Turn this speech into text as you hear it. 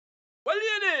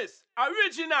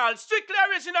Original, strictly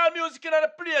original music in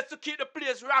the place to keep the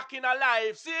place rocking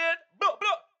alive. See it? Blah, blah.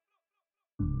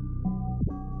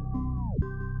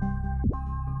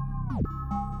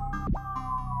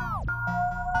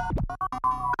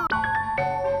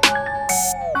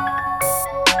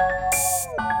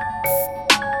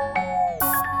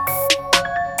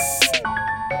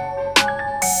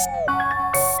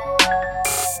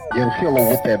 Young Killer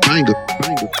with that banger.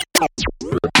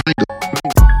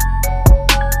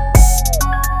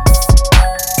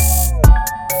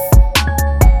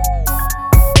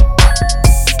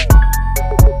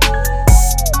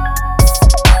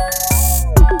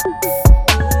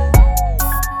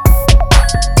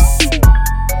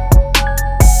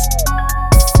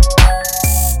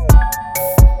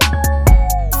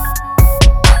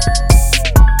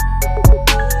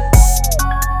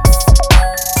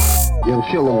 Young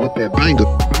Killer with that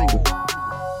banger.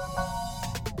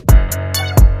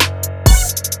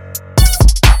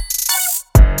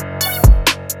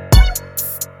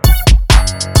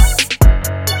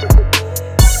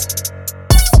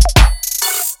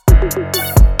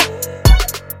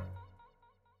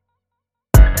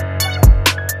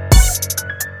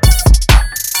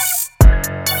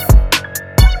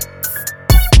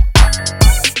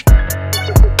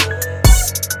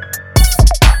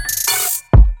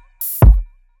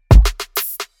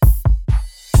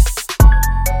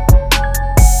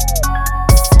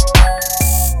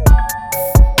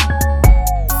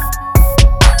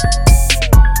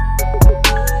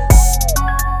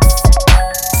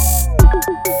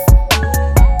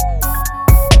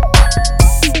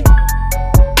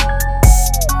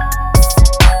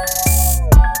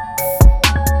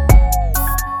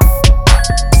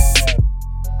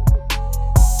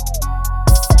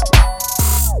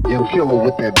 Young Killer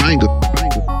with that banger.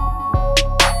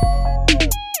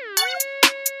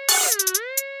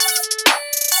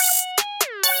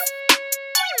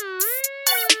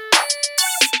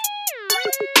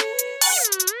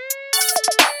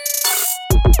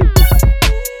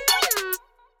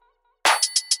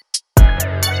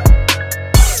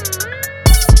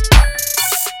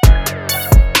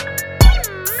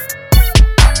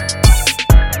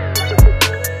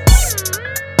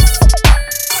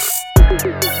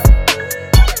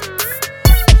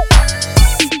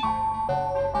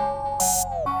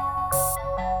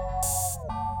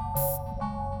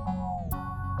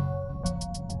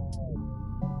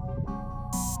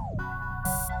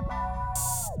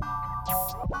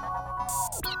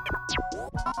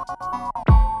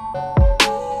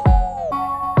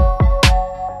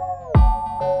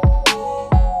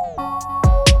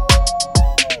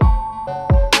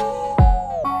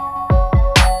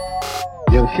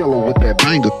 Young Killer with that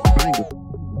banger.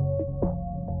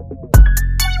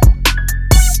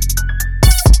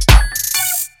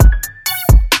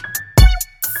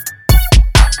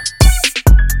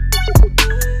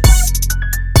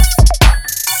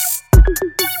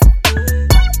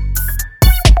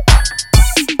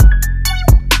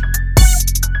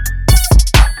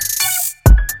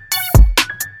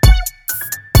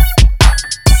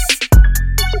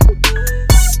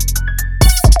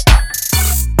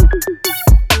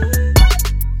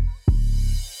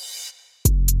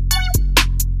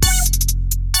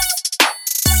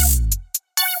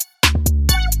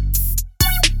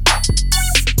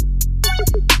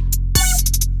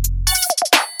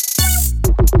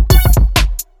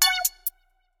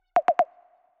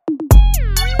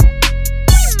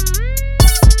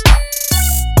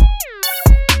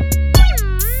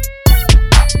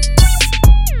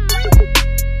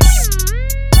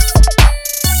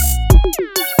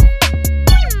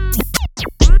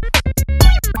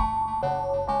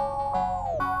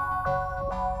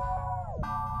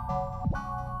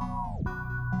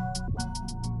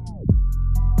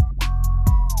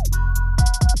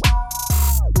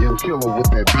 Young Killer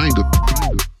with that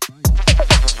banger.